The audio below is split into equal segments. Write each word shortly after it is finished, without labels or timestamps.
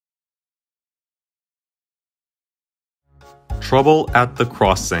Trouble at the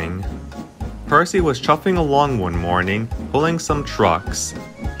crossing. Percy was chuffing along one morning, pulling some trucks.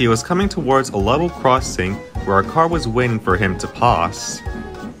 He was coming towards a level crossing where a car was waiting for him to pass.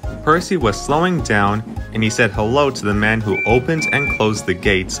 Percy was slowing down, and he said hello to the man who opened and closed the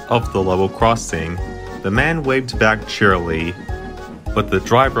gates of the level crossing. The man waved back cheerily. But the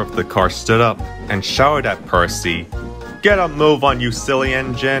driver of the car stood up and shouted at Percy. "Get a move on, you silly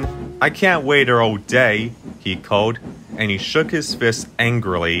engine! I can't wait here all day," he called, and he shook his fist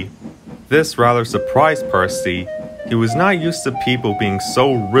angrily. This rather surprised Percy. He was not used to people being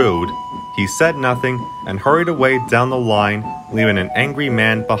so rude. He said nothing and hurried away down the line, leaving an angry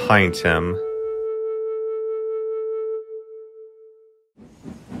man behind him.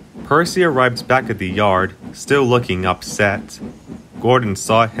 Percy arrived back at the yard, still looking upset. Gordon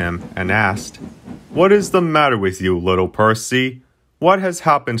saw him and asked, "What is the matter with you, little Percy? What has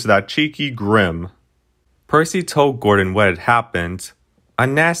happened to that cheeky Grim?" Percy told Gordon what had happened. "A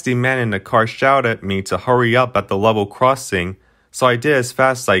nasty man in the car shouted at me to hurry up at the level crossing, so I did as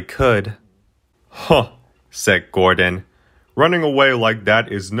fast as I could." "Huh," said Gordon. "Running away like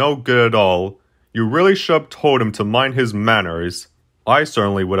that is no good at all. You really should have told him to mind his manners. I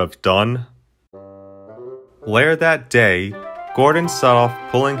certainly would have done." Later that day, Gordon set off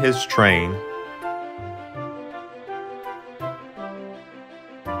pulling his train.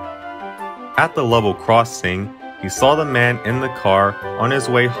 At the level crossing, he saw the man in the car on his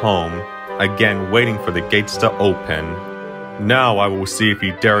way home, again waiting for the gates to open. "Now I will see if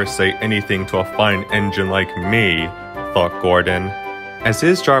he dares say anything to a fine engine like me," thought Gordon. As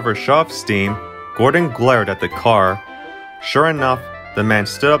his driver shut off steam, Gordon glared at the car. Sure enough, the man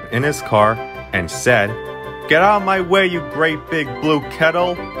stood up in his car and said, "Get out of my way, you great big blue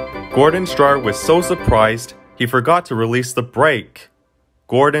kettle!" Gordon's driver was so surprised, he forgot to release the brake.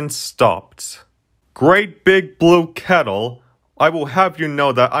 Gordon stopped. "Great big blue kettle, I will have you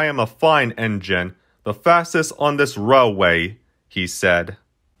know that I am a fine engine, the fastest on this railway," he said.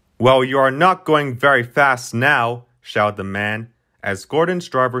 "Well, you are not going very fast now," shouted the man, as Gordon's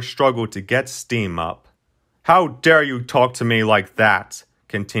driver struggled to get steam up. "How dare you talk to me like that?"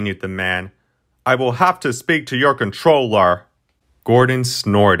 continued the man. "I will have to speak to your controller." Gordon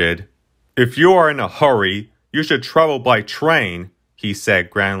snorted. "If you are in a hurry, you should travel by train," he said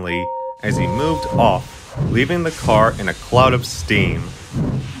grandly, as he moved off, leaving the car in a cloud of steam.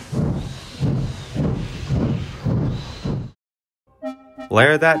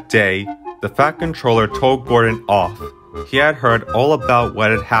 Later that day, the Fat Controller told Gordon off. He had heard all about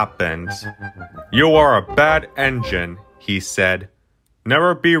what had happened. "You are a bad engine," he said.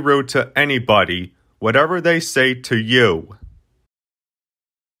 "Never be rude to anybody, whatever they say to you."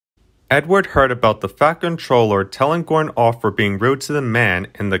 Edward heard about the Fat Controller telling Gordon off for being rude to the man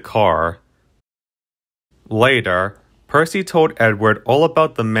in the car. Later, Percy told Edward all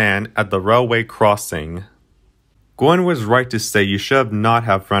about the man at the railway crossing. "Gordon was right to say you should not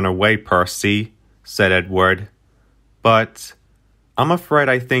have run away, Percy," said Edward. "But I'm afraid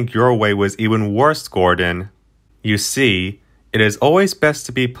I think your way was even worse, Gordon. You see, it is always best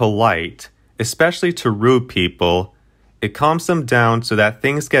to be polite, especially to rude people. It calms them down so that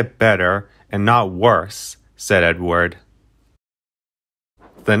things get better and not worse," said Edward.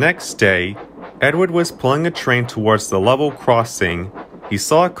 The next day, Edward was pulling a train towards the level crossing. He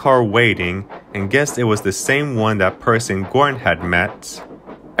saw a car waiting and guessed it was the same one that Percy and Gordon had met.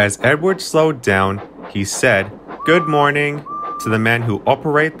 As Edward slowed down, he said, "Good morning," to the man who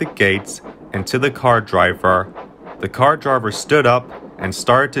operated the gates and to the car driver. The car driver stood up and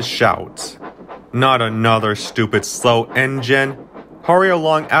started to shout. "Not another stupid slow engine! Hurry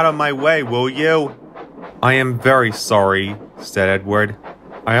along out of my way, will you?" "I am very sorry," said Edward.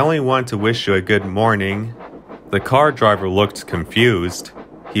 "I only wanted to wish you a good morning." The car driver looked confused.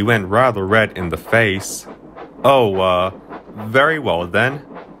 He went rather red in the face. "Oh, very well then.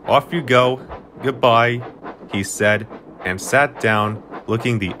 Off you go. Goodbye," he said, and sat down,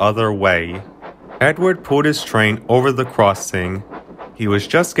 looking the other way. Edward pulled his train over the crossing. He was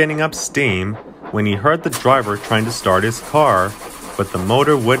just getting up steam when he heard the driver trying to start his car, but the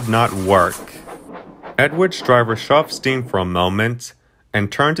motor would not work. Edward's driver shut off steam for a moment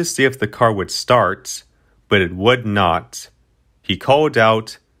and turned to see if the car would start, but it would not. He called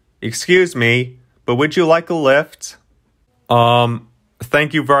out, "Excuse me, but would you like a lift?"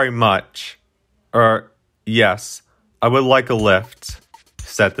 Thank you very much." Yes, I would like a lift,"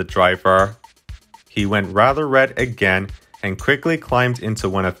 said the driver. He went rather red again and quickly climbed into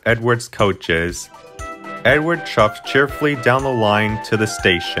one of Edward's coaches. Edward chuffed cheerfully down the line to the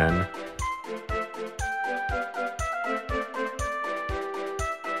station.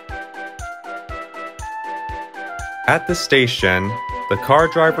 At the station, the car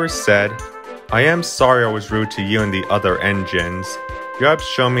driver said, "I am sorry I was rude to you and the other engines. You have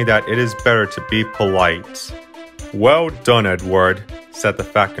shown me that it is better to be polite." "Well done, Edward," said the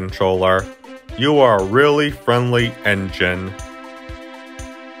Fat Controller. "You are a really friendly engine."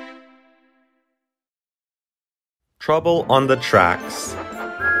 Trouble on the tracks.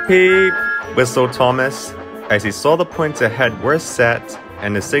 "Beep," whistled Thomas, as he saw the points ahead were set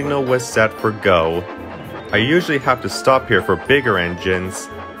and the signal was set for go. "I usually have to stop here for bigger engines,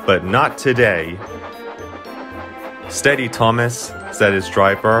 but not today." "Steady, Thomas," said his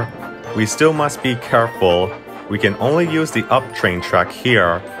driver. "We still must be careful. We can only use the up train track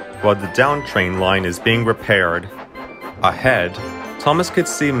here, while the down train line is being repaired." Ahead, Thomas could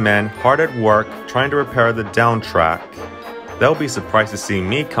see men hard at work trying to repair the down track. "They'll be surprised to see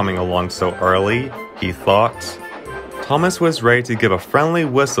me coming along so early," he thought. Thomas was ready to give a friendly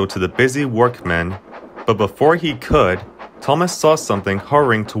whistle to the busy workmen, but before he could, Thomas saw something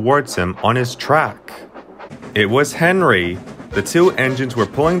hurrying towards him on his track. It was Henry. The two engines were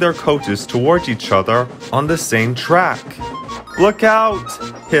pulling their coaches towards each other on the same track. "Look out!"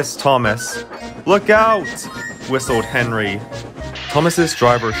 hissed Thomas. "Look out!" whistled Henry. Thomas's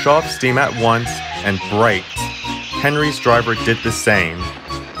driver shut off steam at once and braked. Henry's driver did the same.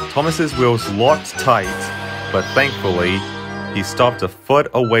 Thomas's wheels locked tight, but thankfully, he stopped a foot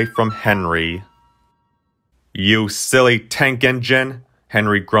away from Henry. "You silly tank engine,"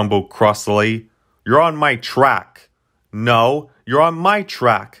 Henry grumbled crossly. "You're on my track." "No, you're on my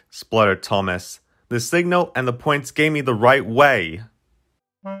track," spluttered Thomas. "The signal and the points gave me the right way."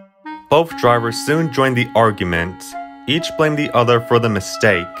 Both drivers soon joined the argument. Each blamed the other for the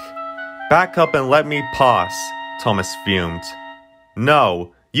mistake. "Back up and let me pass," Thomas fumed.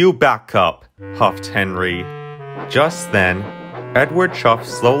 "No, you back up," huffed Henry. Just then, Edward chuffed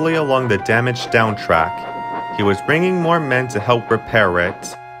slowly along the damaged down track. He was bringing more men to help repair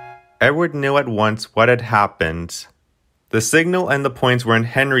it. Edward knew at once what had happened. "The signal and the points were in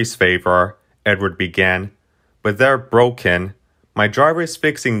Henry's favor," Edward began, "but they're broken. My driver is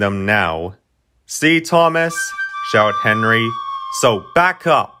fixing them now." "See, Thomas?" shouted Henry. "So back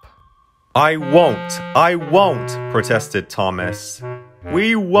up." I won't, protested Thomas.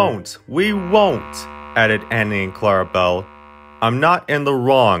 We won't, added Annie and Clarabelle. "I'm not in the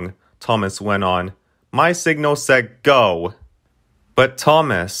wrong," Thomas went on. "My signal said go." "But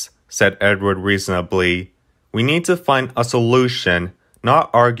Thomas," said Edward reasonably, "we need to find a solution, not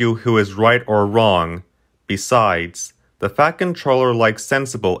argue who is right or wrong. Besides, the Fat Controller likes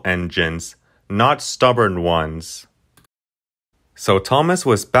sensible engines, not stubborn ones." So Thomas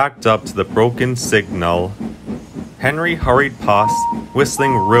was backed up to the broken signal. Henry hurried past,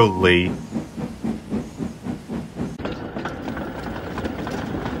 whistling rudely.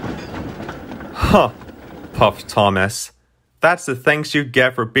 "Huh," puffed Thomas. "That's the thanks you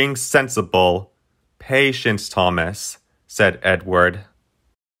get for being sensible." "Patience, Thomas," said Edward.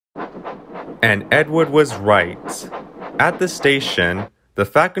 And Edward was right. At the station, the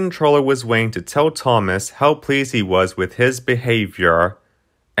Fat Controller was waiting to tell Thomas how pleased he was with his behavior,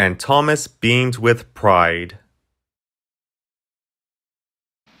 and Thomas beamed with pride.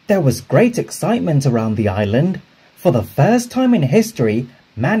 There was great excitement around the island. For the first time in history,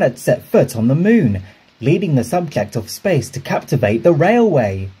 man had set foot on the moon, leading the subject of space to captivate the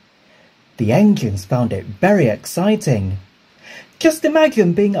railway. The engines found it very exciting. "Just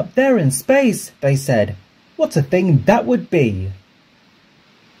imagine being up there in space," they said. "What a thing that would be."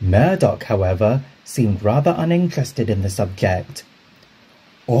 Murdoch, however, seemed rather uninterested in the subject.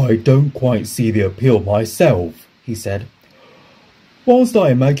 "I don't quite see the appeal myself," he said. "Whilst I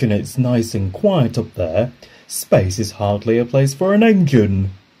imagine it's nice and quiet up there, space is hardly a place for an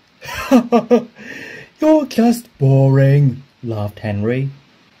engine." "You're just boring," laughed Henry.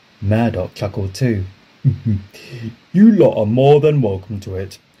 Murdoch chuckled too. "You lot are more than welcome to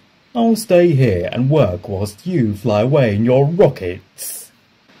it. I'll stay here and work whilst you fly away in your rockets."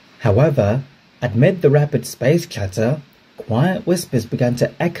 However, amid the rapid space chatter, quiet whispers began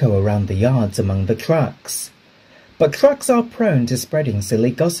to echo around the yards among the trucks. But trucks are prone to spreading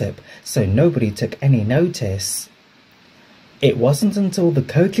silly gossip, so nobody took any notice. It wasn't until the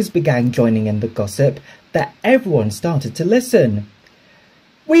coaches began joining in the gossip that everyone started to listen.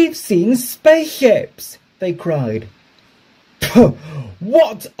 "We've seen spaceships!" they cried.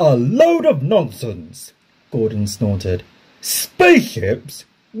 "What a load of nonsense!" Gordon snorted. "Spaceships?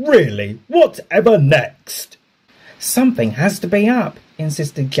 Really? Whatever next?" "Something has to be up,"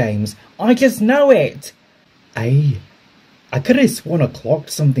 insisted James. "I just know it." "I could have sworn I clocked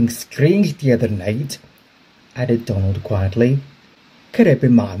something strange the other night," added Donald quietly. "Could have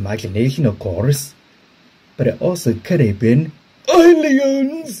been my imagination, of course." But it also could have been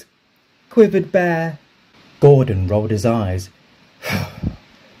aliens, quivered Bear. Gordon rolled his eyes.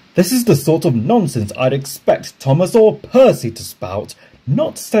 This is the sort of nonsense I'd expect Thomas or Percy to spout,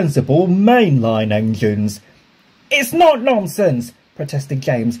 not sensible mainline engines. It's not nonsense, protested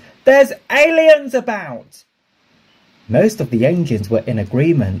James. There's aliens about. Most of the engines were in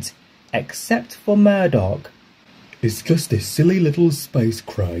agreement, except for Murdoch. It's just this silly little space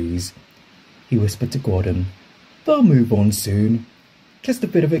craze, he whispered to Gordon. They'll move on soon. Just a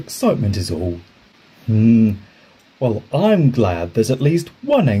bit of excitement is all. Well, I'm glad there's at least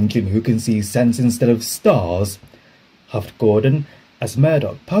one engine who can see sense instead of stars, huffed Gordon, as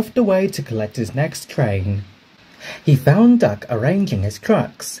Murdoch puffed away to collect his next train. He found Duck arranging his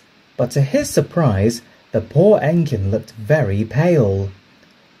trucks, but to his surprise, the poor engine looked very pale.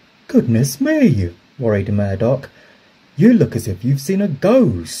 Goodness me, worried Murdoch. You look as if you've seen a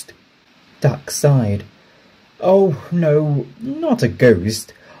ghost. Duck sighed. Oh, no, not a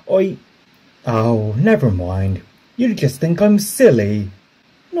ghost. Oh, never mind. You just think I'm silly.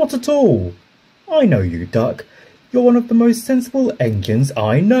 Not at all. I know you, Duck. You're one of the most sensible engines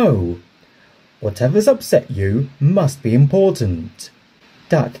I know. Whatever's upset you must be important.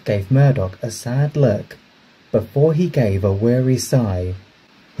 Duck gave Murdoch a sad look, before he gave a weary sigh.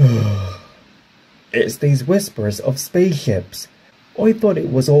 It's these whispers of spaceships. I thought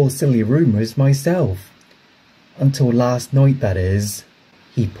it was all silly rumours myself. Until last night, that is.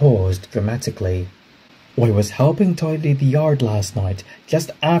 He paused dramatically. I was helping tidy the yard last night,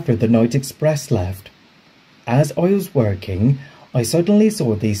 just after the night express left. As I was working, I suddenly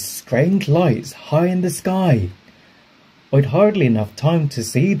saw these strange lights high in the sky. I'd hardly enough time to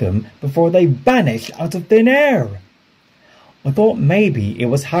see them before they vanished out of thin air. I thought maybe it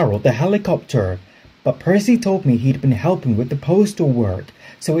was Harold the helicopter, but Percy told me he'd been helping with the postal work,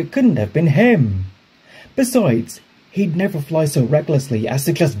 so it couldn't have been him. Besides, he'd never fly so recklessly as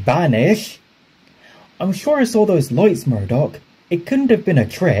to just vanish. I'm sure I saw those lights, Murdoch. It couldn't have been a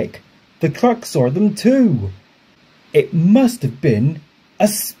trick. The truck saw them too. It must have been a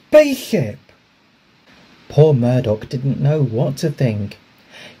spaceship. Poor Murdoch didn't know what to think.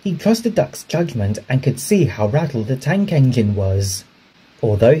 He trusted Duck's judgment and could see how rattled the tank engine was.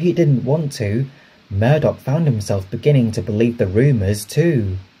 Although he didn't want to, Murdoch found himself beginning to believe the rumours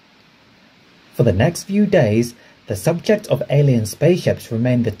too. For the next few days, the subject of alien spaceships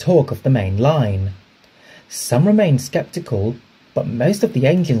remained the talk of the main line. Some remained sceptical, but most of the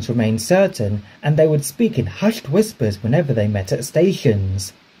engines remained certain, and they would speak in hushed whispers whenever they met at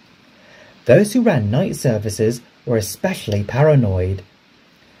stations. Those who ran night services were especially paranoid.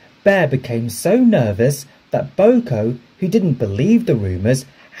 Bear became so nervous that Boko, who didn't believe the rumours,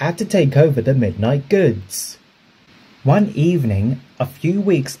 had to take over the midnight goods. One evening, a few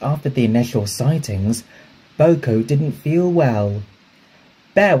weeks after the initial sightings, Boko didn't feel well.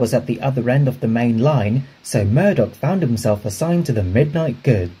 Bear was at the other end of the main line, so Murdoch found himself assigned to the midnight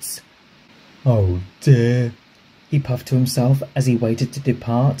goods. Oh dear, he puffed to himself as he waited to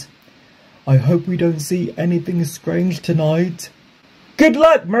depart. I hope we don't see anything strange tonight. Good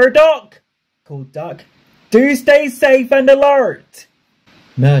luck, Murdoch, called Duck. Do stay safe and alert.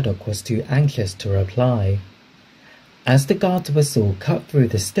 Murdoch was too anxious to reply. As the guard whistle cut through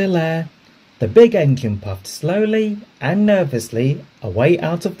the still air, the big engine puffed slowly and nervously away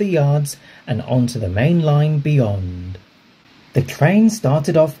out of the yards and onto the main line beyond. The train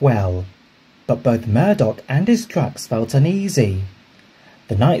started off well, but both Murdoch and his trucks felt uneasy.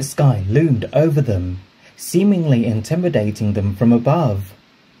 The night sky loomed over them, seemingly intimidating them from above.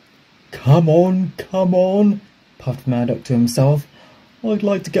 Come on, puffed Murdoch to himself. I'd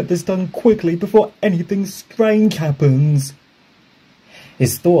like to get this done quickly before anything strange happens.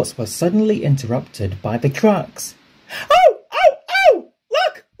 His thoughts were suddenly interrupted by the trucks. Oh! Oh! Oh!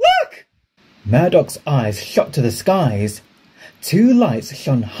 Look! Look! Murdoch's eyes shot to the skies. Two lights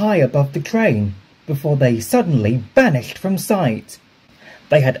shone high above the train before they suddenly vanished from sight.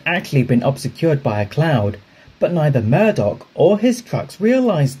 They had actually been obscured by a cloud, but neither Murdoch or his trucks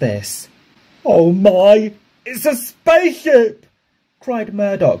realized this. Oh my! It's a spaceship! Cried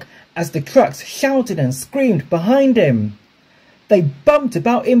Murdoch as the trucks shouted and screamed behind him. They bumped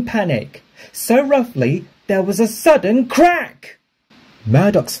about in panic, so roughly there was a sudden crack.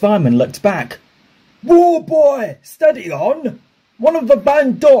 Murdoch's fireman looked back. War boy, steady on! One of the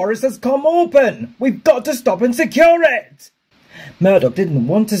van doors has come open! We've got to stop and secure it! Murdoch didn't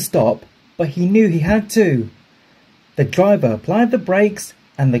want to stop, but he knew he had to. The driver applied the brakes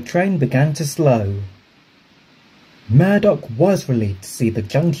and the train began to slow. Murdoch was relieved to see the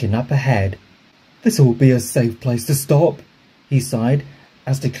junction up ahead. This'll be a safe place to stop, he sighed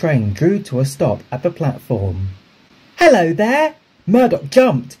as the train drew to a stop at the platform. "Hello there!" Murdoch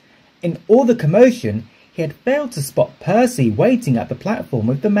jumped. In all the commotion, he had failed to spot Percy waiting at the platform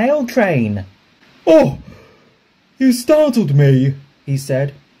with the mail train. "Oh, you startled me," he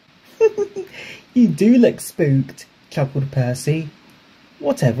said. "You do look spooked," chuckled Percy.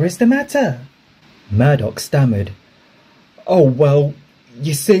 "Whatever is the matter?" Murdoch stammered. "Oh, well,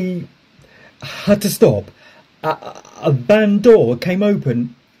 you see, I had to stop. A van door came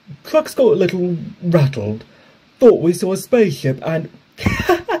open. Trucks got a little rattled. Thought we saw a spaceship and..."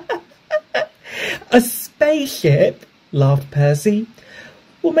 "A spaceship?" laughed Percy.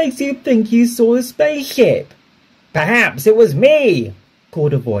 "What makes you think you saw a spaceship?" "Perhaps it was me,"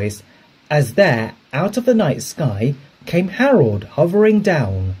 called a voice, as there, out of the night sky, came Harold hovering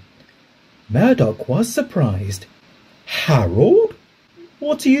down. Murdoch was surprised. "Harold?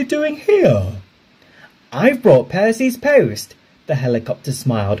 What are you doing here?" "I've brought Percy's post," the helicopter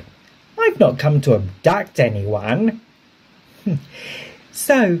smiled. "I've not come to abduct anyone."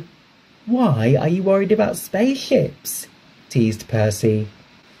 "So, why are you worried about spaceships?" teased Percy.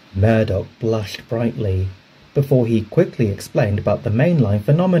 Murdoch blushed brightly, before he quickly explained about the mainline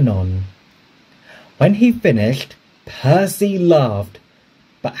phenomenon. When he finished, Percy laughed,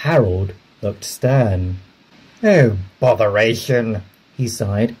 but Harold looked stern. "Oh, botheration," he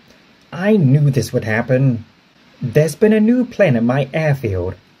sighed. "I knew this would happen. There's been a new plane at my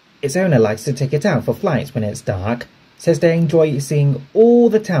airfield. Its owner likes to take it out for flights when it's dark, says they enjoy seeing all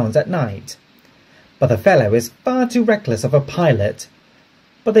the towns at night. But the fellow is far too reckless of a pilot.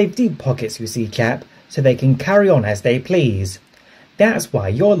 But they've deep pockets, you see, chap, so they can carry on as they please. That's why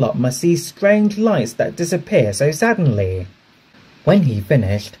your lot must see strange lights that disappear so suddenly." When he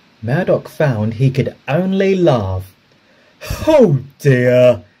finished, Murdoch found he could only laugh. "Oh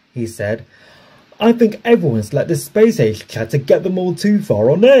dear," he said. "I think everyone's let the space age chatter get them all too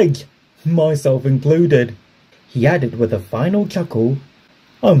far on edge, myself included." He added with a final chuckle,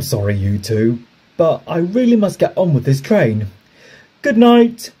 "I'm sorry, you two, but I really must get on with this train. Good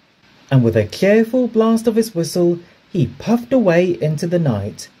night." And with a cheerful blast of his whistle, he puffed away into the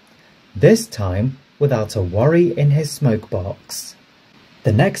night, this time without a worry in his smoke box.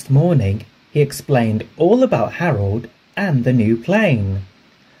 The next morning, he explained all about Harold and the new plane.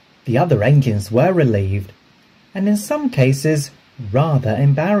 The other engines were relieved, and in some cases rather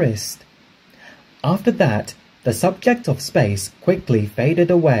embarrassed. After that, the subject of space quickly faded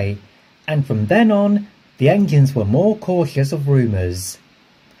away, and from then on, the engines were more cautious of rumours.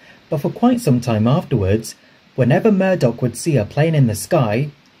 But for quite some time afterwards, whenever Murdoch would see a plane in the sky,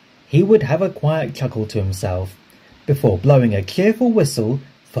 he would have a quiet chuckle to himself, before blowing a cheerful whistle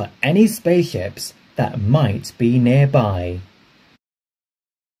for any spaceships that might be nearby.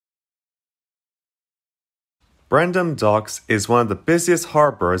 Brendam Docks is one of the busiest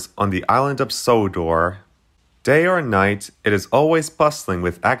harbours on the island of Sodor. Day or night, it is always bustling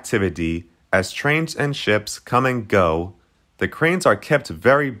with activity as trains and ships come and go. The cranes are kept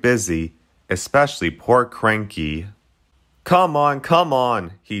very busy, especially poor Cranky. Come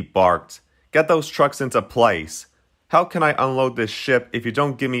on, he barked. "Get those trucks into place. How can I unload this ship if you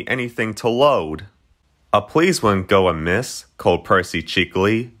don't give me anything to load?" "A please wouldn't go amiss," called Percy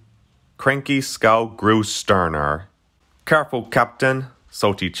cheekily. Cranky's scowl grew sterner. "Careful, Captain,"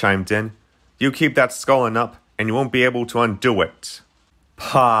 Salty chimed in. "You keep that sculling up, and you won't be able to undo it."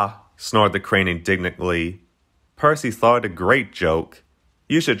 "Pah," snored the crane indignantly. Percy thought it a great joke.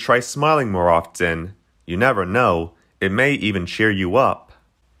 "You should try smiling more often. You never know, it may even cheer you up."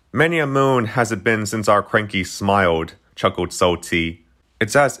 "Many a moon has it been since our Cranky smiled," chuckled Salty.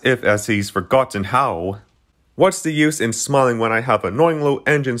 "It's as he's forgotten how." "What's the use in smiling when I have annoying little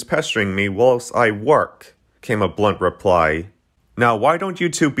engines pestering me whilst I work?" came a blunt reply. "Now why don't you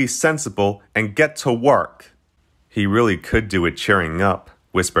two be sensible and get to work?" "He really could do with cheering up,"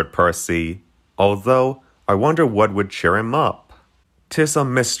 whispered Percy. "Although, I wonder what would cheer him up." "'Tis a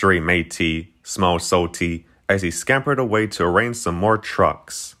mystery, matey," smiled Salty, as he scampered away to arrange some more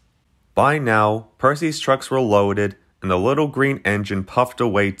trucks. By now, Percy's trucks were loaded, and the little green engine puffed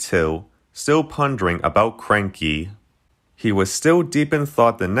away too, still pondering about Cranky. He was still deep in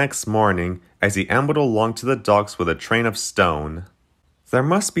thought the next morning as he ambled along to the docks with a train of stone. There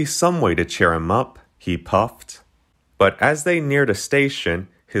must be some way to cheer him up, he puffed. But as they neared a station,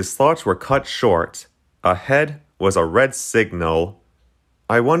 his thoughts were cut short. Ahead was a red signal.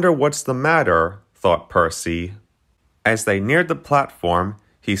 "I wonder what's the matter," thought Percy. As they neared the platform,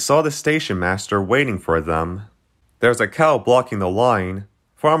 he saw the station master waiting for them. "There's a cow blocking the line.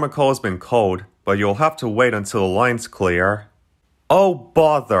 Farmer call's been called, but you'll have to wait until the line's clear." "Oh,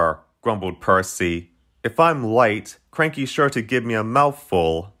 bother," grumbled Percy. "If I'm late, Cranky's sure to give me a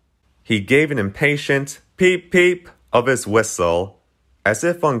mouthful." He gave an impatient peep peep of his whistle. As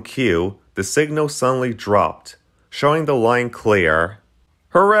if on cue, the signal suddenly dropped, showing the line clear.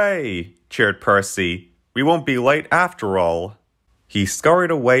 "Hooray!" cheered Percy. "We won't be late after all." He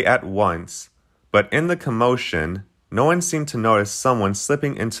scurried away at once, but in the commotion, no one seemed to notice someone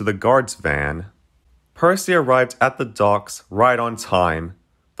slipping into the guard's van. Percy arrived at the docks right on time.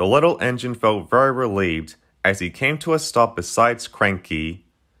 The little engine felt very relieved as he came to a stop beside Cranky.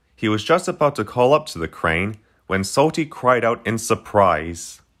 He was just about to call up to the crane when Salty cried out in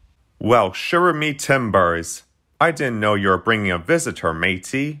surprise. "Well, shiver me timbers! I didn't know you were bringing a visitor,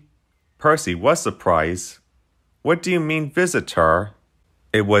 matey." Percy was surprised. "What do you mean, visitor?"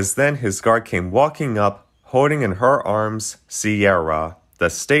 It was then his guard came walking up, holding in her arms Sierra, the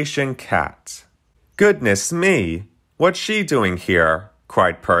station cat. "Goodness me! What's she doing here?"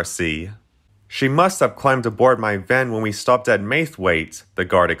 cried Percy. "She must have climbed aboard my van when we stopped at Maithwaite," the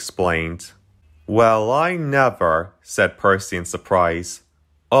guard explained. "Well, I never," said Percy in surprise.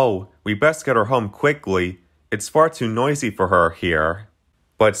 "Oh, we best get her home quickly. It's far too noisy for her here."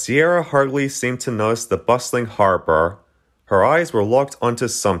 But Sierra hardly seemed to notice the bustling harbor. Her eyes were locked onto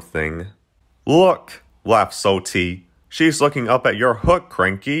something. "Look!" laughed Salty. "She's looking up at your hook,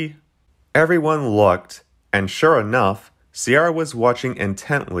 Cranky." Everyone looked, and sure enough, Sierra was watching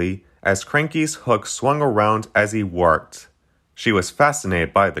intently as Cranky's hook swung around as he worked. She was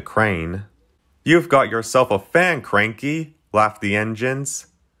fascinated by the crane. "You've got yourself a fan, Cranky," laughed the engines.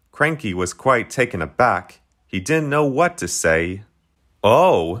 Cranky was quite taken aback. He didn't know what to say.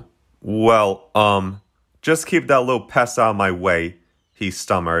 "Oh, well, just keep that little pest out of my way," he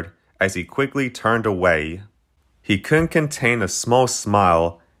stammered as he quickly turned away. He couldn't contain a small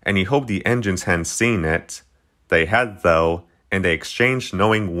smile, and he hoped the engines hadn't seen it. They had, though, and they exchanged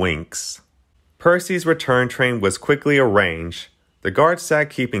knowing winks. Percy's return train was quickly arranged. The guards sat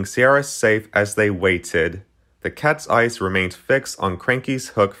keeping Sierra safe as they waited. The cat's eyes remained fixed on Cranky's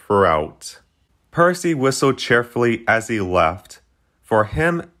hook throughout. Percy whistled cheerfully as he left. For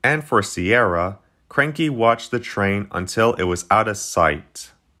him and for Sierra, Cranky watched the train until it was out of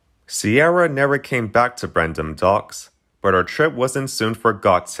sight. Sierra never came back to Brendam Docks, but her trip wasn't soon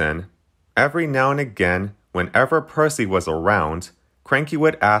forgotten. Every now and again, whenever Percy was around, Cranky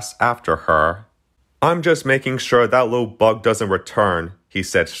would ask after her. "I'm just making sure that little bug doesn't return," he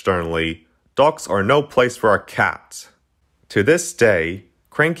said sternly. "Docks are no place for a cat." To this day,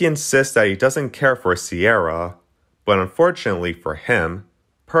 Cranky insists that he doesn't care for Sierra, but unfortunately for him,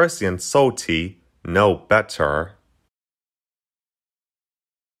 Percy and Salty know better.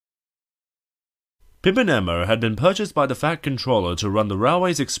 Pip and Emma had been purchased by the Fat Controller to run the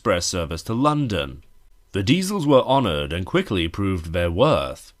railway's express service to London. The diesels were honoured and quickly proved their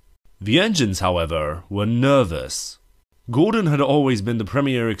worth. The engines, however, were nervous. Gordon had always been the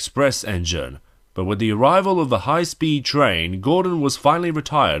premier express engine, but with the arrival of the high-speed train, Gordon was finally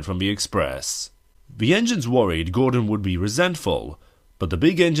retired from the express. The engines worried Gordon would be resentful, but the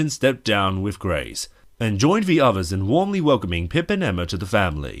big engine stepped down with grace, and joined the others in warmly welcoming Pip and Emma to the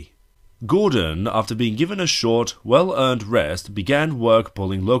family. Gordon, after being given a short, well-earned rest, began work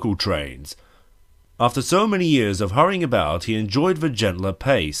pulling local trains. After so many years of hurrying about, he enjoyed the gentler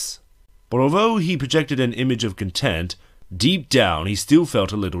pace. But although he projected an image of content, deep down he still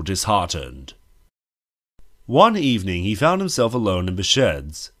felt a little disheartened. One evening he found himself alone in the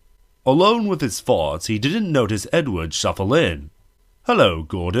sheds. Alone with his thoughts, he didn't notice Edward shuffle in. "Hello,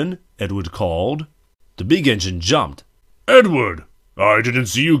 Gordon," Edward called. The big engine jumped. "Edward! I didn't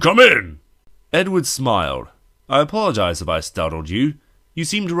see you come in!" Edward smiled. "I apologize if I startled you. You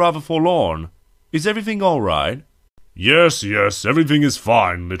seemed rather forlorn. Is everything all right?" Yes, everything is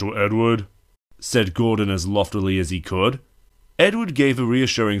fine, little Edward," said Gordon as loftily as he could. Edward gave a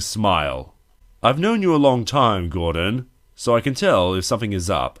reassuring smile. "I've known you a long time, Gordon, so I can tell if something is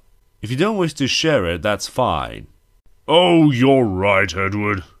up. If you don't wish to share it, that's fine." "Oh, you're right,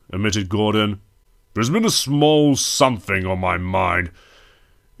 Edward," admitted Gordon. "There's been a small something on my mind.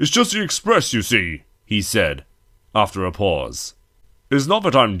 It's just the express, you see," he said, after a pause. "It's not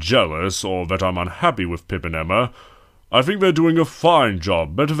that I'm jealous, or that I'm unhappy with Pip and Emma. I think they're doing a fine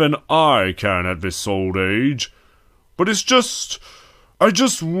job, better than I can at this old age. But it's just... I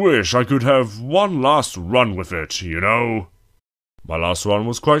just wish I could have one last run with it, you know. My last run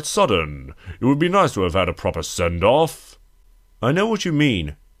was quite sudden. It would be nice to have had a proper send-off." "I know what you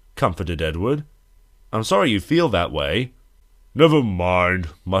mean," comforted Edward. "I'm sorry you feel that way." "Never mind,"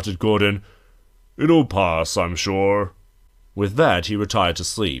 muttered Gordon. "It'll pass, I'm sure." With that he retired to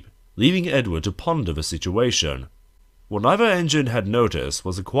sleep, leaving Edward to ponder the situation. What neither engine had noticed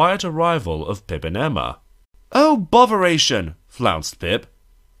was the quiet arrival of Pip and Emma. Oh, botheration, flounced Pip.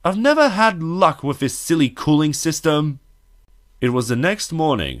 I've never had luck with this silly cooling system. It was the next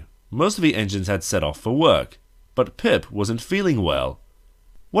morning. Most of the engines had set off for work, but Pip wasn't feeling well.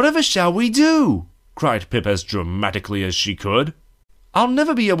 Whatever shall we do? Cried Pip as dramatically as she could. I'll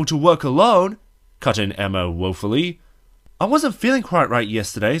never be able to work alone, cut in Emma woefully. I wasn't feeling quite right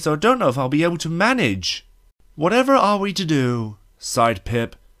yesterday, so I don't know if I'll be able to manage. Whatever are we to do? Sighed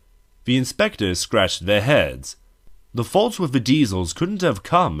Pip. The inspectors scratched their heads. The faults with the diesels couldn't have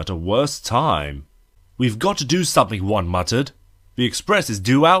come at a worse time. We've got to do something, one muttered. The express is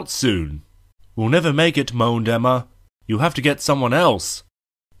due out soon. We'll never make it, moaned Emma. You'll have to get someone else.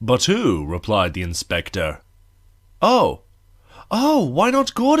 But who? Replied the inspector. Oh, why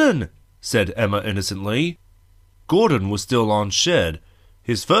not Gordon? Said Emma innocently. Gordon was still on shed.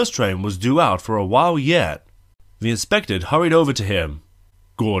 His first train was due out for a while yet. The inspector hurried over to him.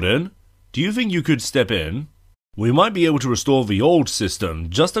 Gordon, do you think you could step in? We might be able to restore the old system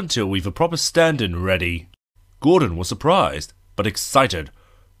just until we've a proper stand-in ready. Gordon was surprised, but excited.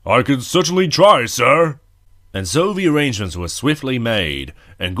 I can certainly try, sir. And so the arrangements were swiftly made,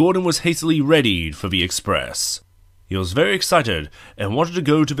 and Gordon was hastily readied for the express. He was very excited and wanted to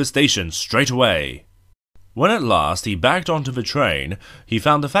go to the station straight away. When at last he backed onto the train, he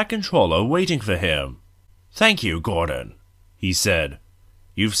found the Fat Controller waiting for him. Thank you, Gordon, he said.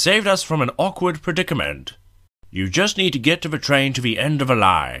 You've saved us from an awkward predicament. You just need to get to the train to the end of the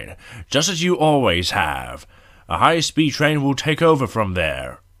line, just as you always have. A high-speed train will take over from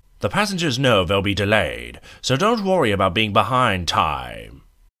there. The passengers know they'll be delayed, so don't worry about being behind time.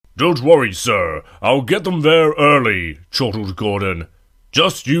 Don't worry, sir. I'll get them there early, chortled Gordon.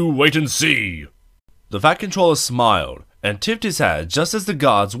 Just you wait and see. The Fat Controller smiled and tipped his hat just as the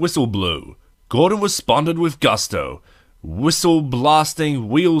guard's whistle blew. Gordon responded with gusto. Whistle blasting,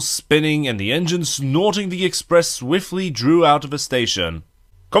 wheels spinning, and the engine snorting, the express swiftly drew out of the station.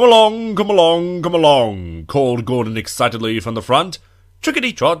 Come along, come along, come along, called Gordon excitedly from the front.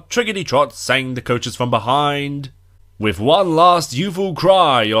 Trickety-trot, sang the coaches from behind. With one last youthful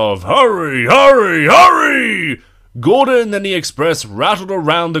cry of hurry, hurry, hurry, Gordon and the express rattled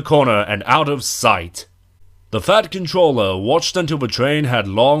around the corner and out of sight. The Fat Controller watched until the train had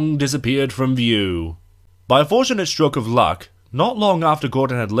long disappeared from view. By a fortunate stroke of luck, not long after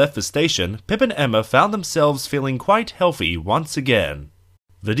Gordon had left the station, Pip and Emma found themselves feeling quite healthy once again.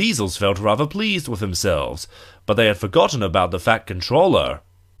 The Diesels felt rather pleased with themselves, but they had forgotten about the Fat Controller.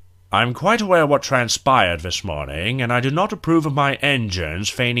 I'm quite aware of what transpired this morning, and I do not approve of my engines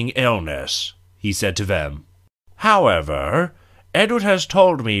feigning illness, he said to them. However, Edward has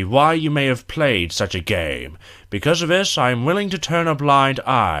told me why you may have played such a game. Because of this, I am willing to turn a blind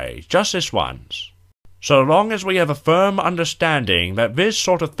eye, just this once. So long as we have a firm understanding that this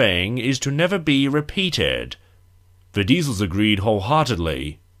sort of thing is to never be repeated. The Diesels agreed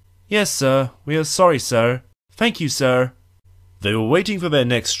wholeheartedly. Yes, sir. We are sorry, sir. Thank you, sir. They were waiting for their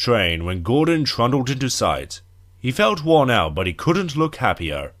next train when Gordon trundled into sight. He felt worn out, but he couldn't look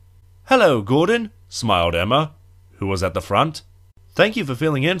happier. Hello, Gordon, smiled Emma, who was at the front. Thank you for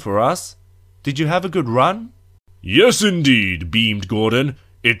filling in for us. Did you have a good run? Yes, indeed, beamed Gordon.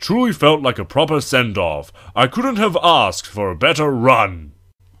 It truly felt like a proper send-off. I couldn't have asked for a better run.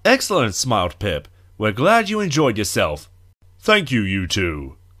 Excellent, smiled Pip. We're glad you enjoyed yourself. Thank you, you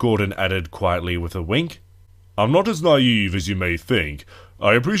two, Gordon added quietly with a wink. I'm not as naive as you may think.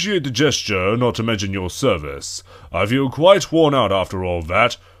 I appreciate the gesture, not to mention your service. I feel quite worn out after all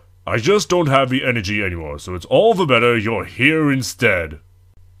that. I just don't have the energy anymore, so it's all the better you're here instead.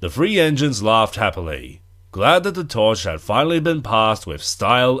 The three engines laughed happily, glad that the torch had finally been passed with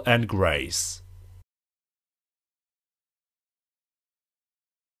style and grace.